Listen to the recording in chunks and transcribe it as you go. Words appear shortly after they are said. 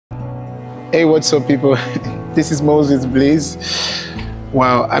Hey, what's up, people? This is Moses Bliss.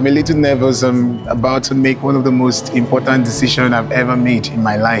 Wow, I'm a little nervous. I'm about to make one of the most important decisions I've ever made in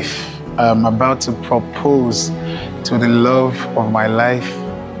my life. I'm about to propose to the love of my life.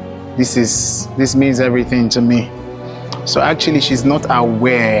 This means everything to me. So actually, she's not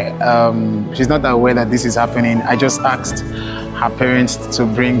aware. She's not aware that this is happening. I just asked her parents to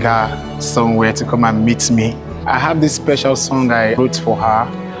bring her somewhere to come and meet me. I have this special song I wrote for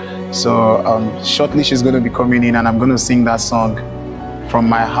her. So shortly she's going to be coming in and I'm going to sing that song from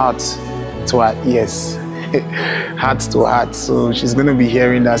my heart to her ears, heart to heart. So she's going to be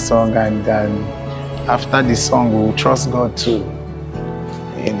hearing that song, and after the song we'll trust God to,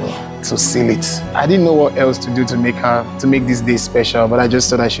 to seal it. I didn't know what else to do to make this day special, but I just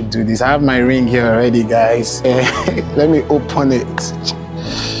thought I should do this. I have my ring here already, guys. Let me open it.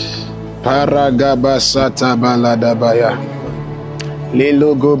 Paragabasata baladabaya. I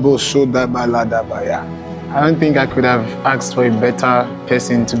don't think I could have asked for a better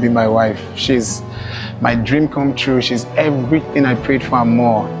person to be my wife. She's my dream come true. She's everything I prayed for and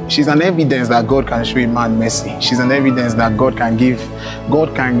more. She's an evidence that God can show a man mercy. She's an evidence that God can give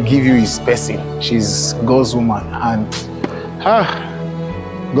you his person. She's God's woman, and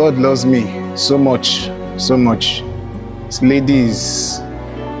God loves me so much, so much. This lady is,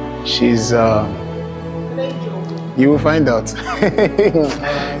 she's you will find out.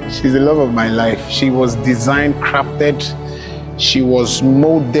 She's the love of my life. She was designed, crafted, she was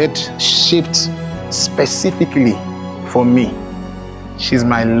molded, shaped specifically for me. She's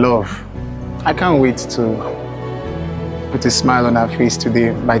my love. I can't wait to put a smile on her face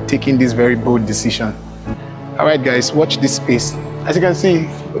today by taking this very bold decision. All right, guys, watch this space. As you can see,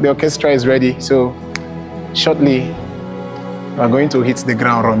 the orchestra is ready. So shortly, we're going to hit the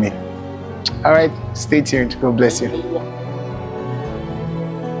ground running. All right, stay tuned. God bless you.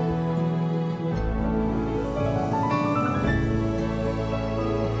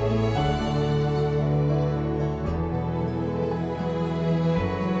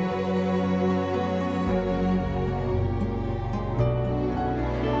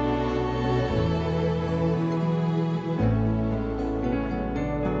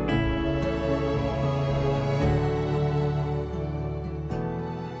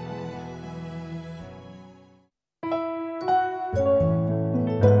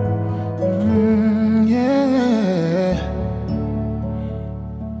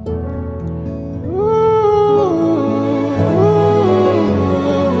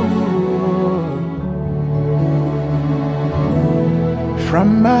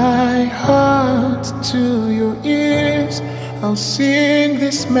 From my heart to your ears, I'll sing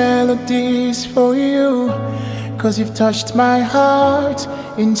these melodies for you. 'Cause you've touched my heart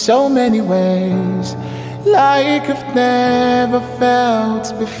in so many ways, like I've never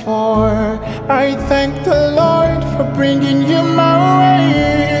felt before. I thank the Lord for bringing you my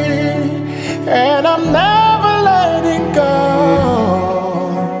way, and I'm never letting go.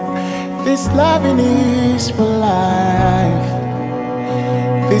 This loving is for life.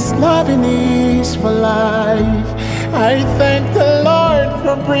 This loving is for life. I thank the Lord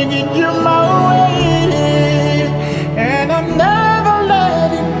for bringing you my way, and I'm never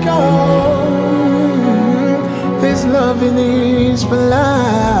letting go. This loving is for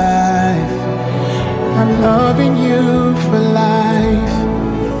life. I'm loving you for life.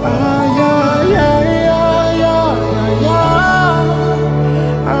 Ah, yeah, yeah, yeah, yeah, yeah.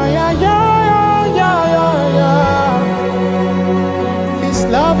 Ah, yeah, yeah, yeah, yeah, yeah.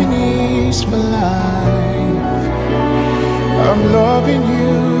 Loving is for life. I'm loving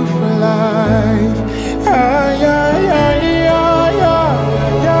you for life. Ah, yeah, yeah, yeah, yeah,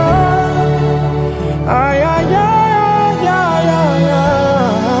 yeah. Ah, yeah, yeah, yeah, yeah,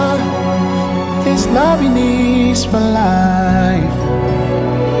 yeah. This loving is for life.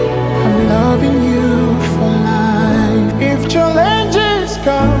 I'm loving you for life. If challenges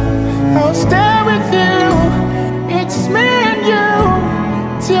come, I'll stay with you. It's me and you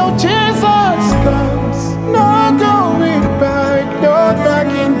till Jesus comes. No going back, no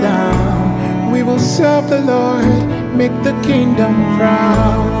backing down. We will serve the Lord, make the kingdom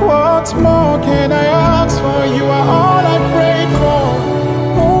proud. What more can I ask for? You are all I prayed for.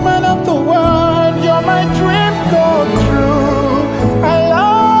 Woman of the world, you're my dream come true. I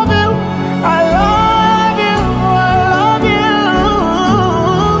love you, I love you, I love you,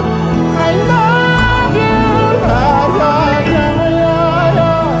 I love you, I love you.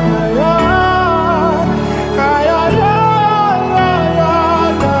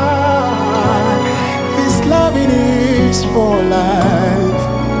 For life,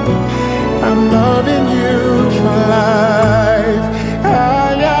 I'm loving you for life.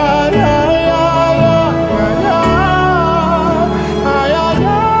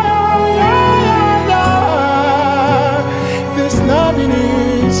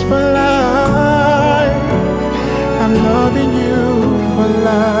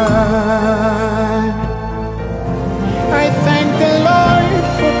 life. I thank the Lord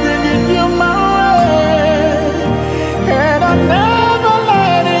for bringing you my way, and I'm never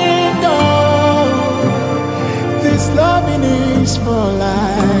letting go. This loving is for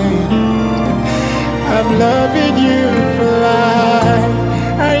life. I'm loving you for life.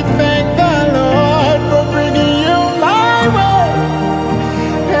 I thank the Lord for bringing you my way,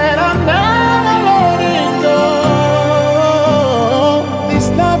 and I'm never letting go. This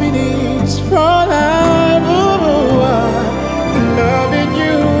loving is for life. Ooh, I'm loving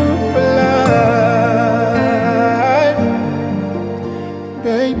you for life,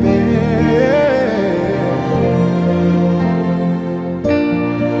 baby.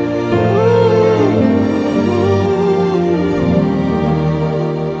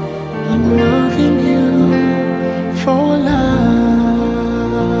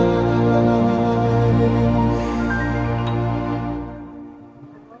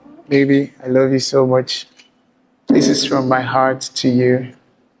 Baby, I love you so much. This is from my heart to you.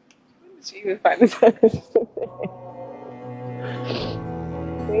 She even find this out.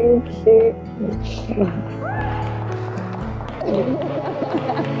 Thank you.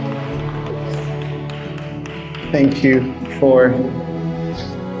 Thank you for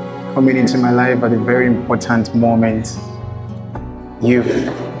coming into my life at a very important moment. You've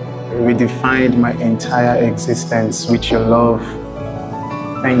redefined my entire existence with your love.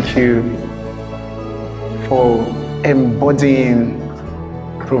 Thank you for embodying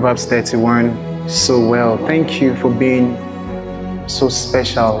Proverbs 31 so well. Thank you for being so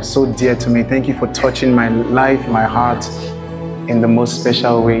special, so dear to me. Thank you for touching my life, my heart in the most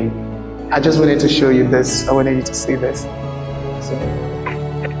special way. I just wanted to show you this. I wanted you to see this. This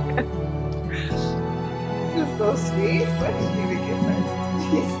is so sweet. What did you even get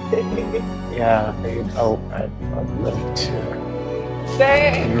first? Yeah, babe. Oh, I'd love you to.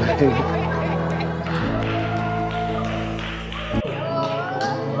 Say.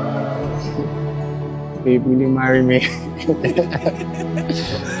 Babe, will you marry me? It would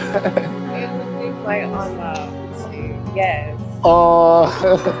be quite honored to. Yes. Oh.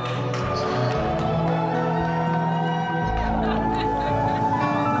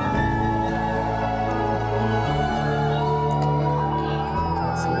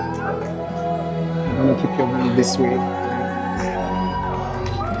 I'm gonna keep your hand this way.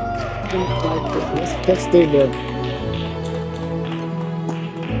 Let's stay there.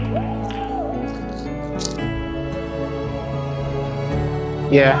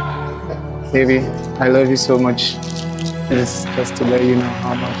 Yeah, baby, I love you so much. Just to let you know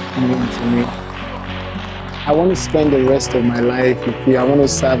how much you mean to me. I want to spend the rest of my life with you. I want to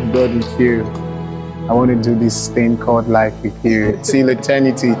serve God with you. I want to do this thing called life with you till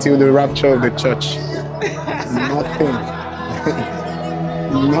eternity, till the rapture of the church.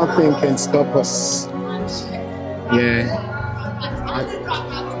 Nothing can stop us. Yeah.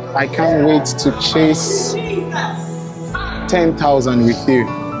 I can't wait to chase 10,000 with you.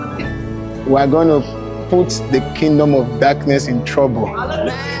 We're going to put the kingdom of darkness in trouble.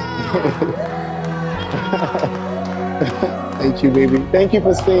 Thank you, baby. Thank you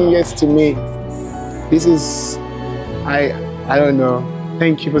for saying yes to me. This is, I don't know.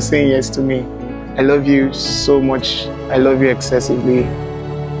 Thank you for saying yes to me. I love you so much. I love you excessively.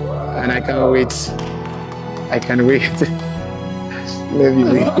 And I can't wait. I can't wait. Love you,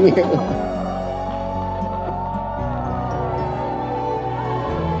 baby.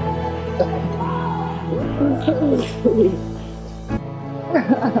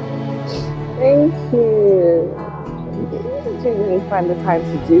 Thank you. Did you really find the time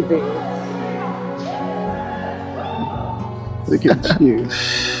to do this? Look at you.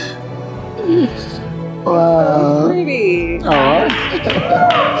 Wow. So pretty. Oh.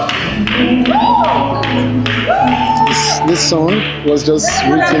 This song was just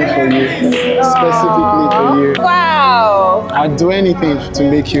written for you, specifically for you. Wow. I'd do anything to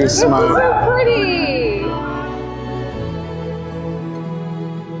make you smile. This is so pretty.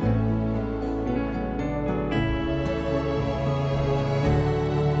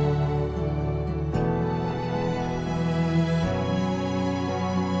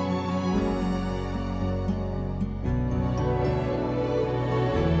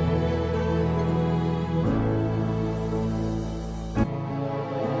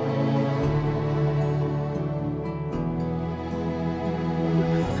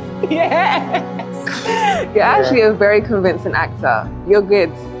 Yes. You're actually a very convincing actor. You're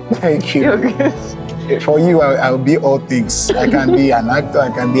good. Thank you. You're good. For you, I'll be all things. I can be an actor,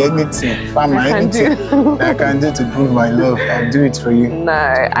 I can be anything. Anything I can do to prove my love. I'll do it for you. No,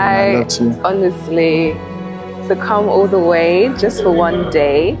 I love you. honestly, to come all the way just for one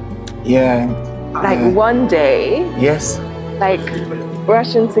day. Yeah. Like one day. Yes. Like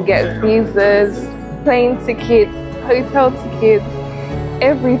rushing to get visas, plane tickets, hotel tickets,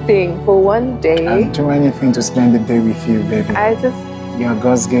 everything for one day. I'd do anything to spend the day with you, baby. You're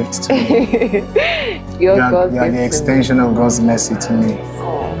God's gift to me. You're God's gift. You're the extension of God's mercy to me.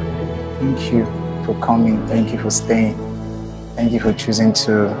 Oh. Thank you for coming. Thank you for staying. Thank you for choosing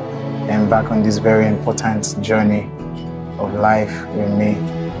to embark on this very important journey of life with me.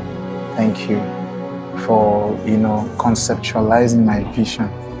 Thank you for, conceptualizing my vision,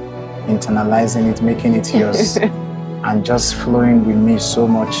 internalizing it, making it yours, and just flowing with me so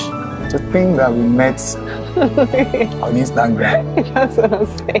much. To think that we met on Instagram. That's what I'm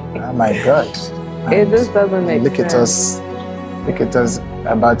saying. Oh my God. It just doesn't make sense. Look at us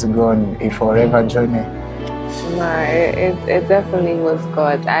about to go on a forever journey. No, it definitely was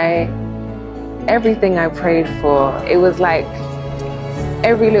God. Everything I prayed for, it was like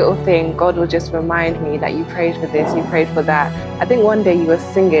every little thing, God would just remind me that you prayed for this, you prayed for that. I think one day you were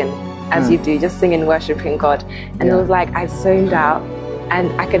singing, as you do, just singing, worshiping God. And it was like I zoned out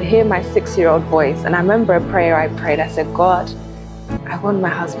and I could hear my 6-year-old voice. And I remember a prayer I prayed. I said, God, I want my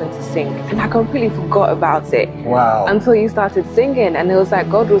husband to sing. And I completely forgot about it. Wow. Until you started singing. And it was like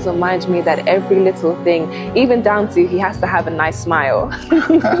God was reminding me that every little thing, even down to he has to have a nice smile.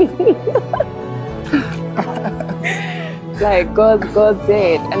 Like God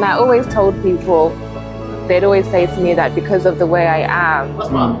did. And I always told people, they'd always say to me that because of the way I am,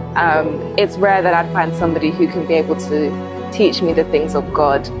 it's rare that I'd find somebody who can be able to teach me the things of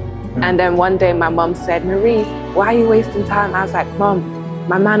God. And then one day my mom said, Marie, why are you wasting time? I was like, Mom,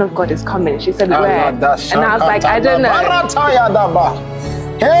 my man of God is coming. She said, where? And I was like, I don't know. I was like, I don't know.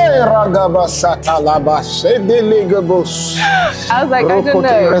 It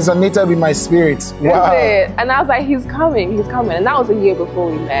resonated with my spirit. Wow. And I was like, he's coming. And that was a year before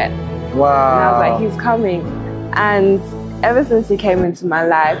we met. Wow. And I was like, he's coming. And ever since he came into my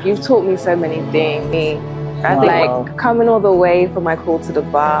life, you've taught me so many things. I think like coming all the way from my call to the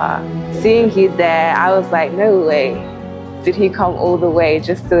bar, seeing you there, I was like, no way did he come all the way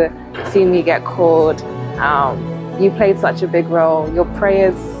just to see me get called. You played such a big role. Your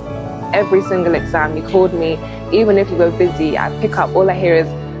prayers, every single exam, you called me. Even if you were busy, I pick up, all I hear is,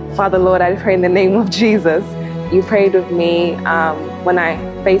 Father Lord, I pray in the name of Jesus. You prayed with me. When I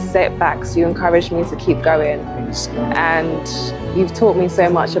faced setbacks, you encouraged me to keep going. And you've taught me so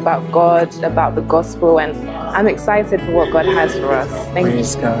much about God, about the gospel, and I'm excited for what God has for us. Thank you.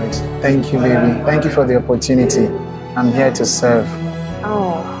 Praise God. Thank you, baby. Thank you for the opportunity. I'm here to serve.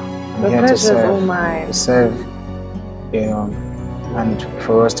 Oh, the pleasure's all mine. To serve, and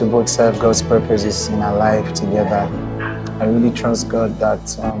for us to both serve God's purposes in our life together. I really trust God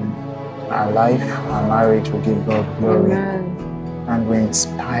that our life, our marriage will give God glory. Amen. And will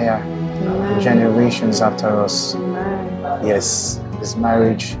inspire generations after us. Yes, this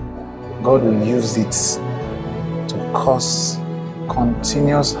marriage, God will use it to cause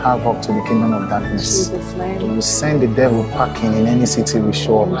continuous havoc to the kingdom of darkness. We will send the devil packing in any city we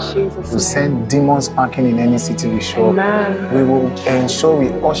show up. We will send demons packing in any city we show up. We will ensure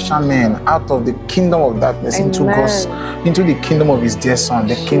we usher men out of the kingdom of darkness into the kingdom of his dear son,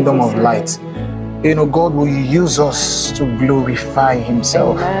 the kingdom of light. God will use us to glorify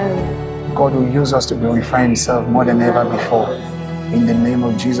himself. God will use us to glorify himself more than ever before. In the name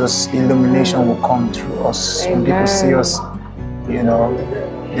of Jesus, illumination will come through us. When people see us, they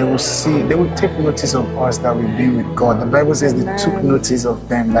will take notice of us that we've been with God. The Bible says they took notice of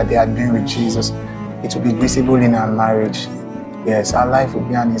them that they had been with Jesus. It will be visible in our marriage. Yes, our life will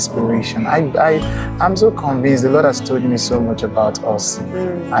be an inspiration. I'm so convinced. The Lord has told me so much about us,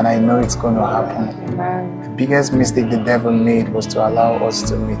 and I know it's going to happen. The biggest mistake the devil made was to allow us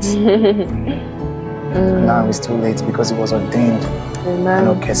to meet. Now it's too late because it was ordained and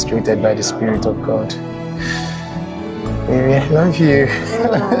orchestrated by the Spirit of God. Baby, I love you.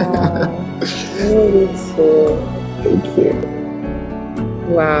 Me too. Thank you.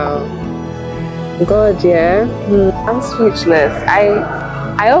 Wow. God, I'm speechless.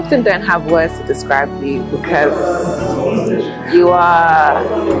 I often don't have words to describe you because you are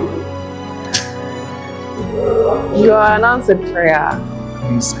an answered prayer.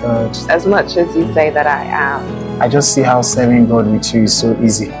 Praise God. As much as you say that I am. I just see how serving God with you is so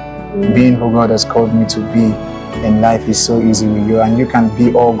easy. Being who God has called me to be in life is so easy with you, and you can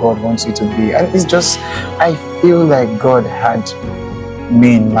be all God wants you to be. And it's just, I feel like God had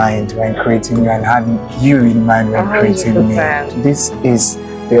me in mind when creating you and had you in mind when 100%. Creating me. This is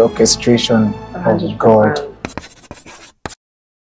the orchestration 100%. Of God.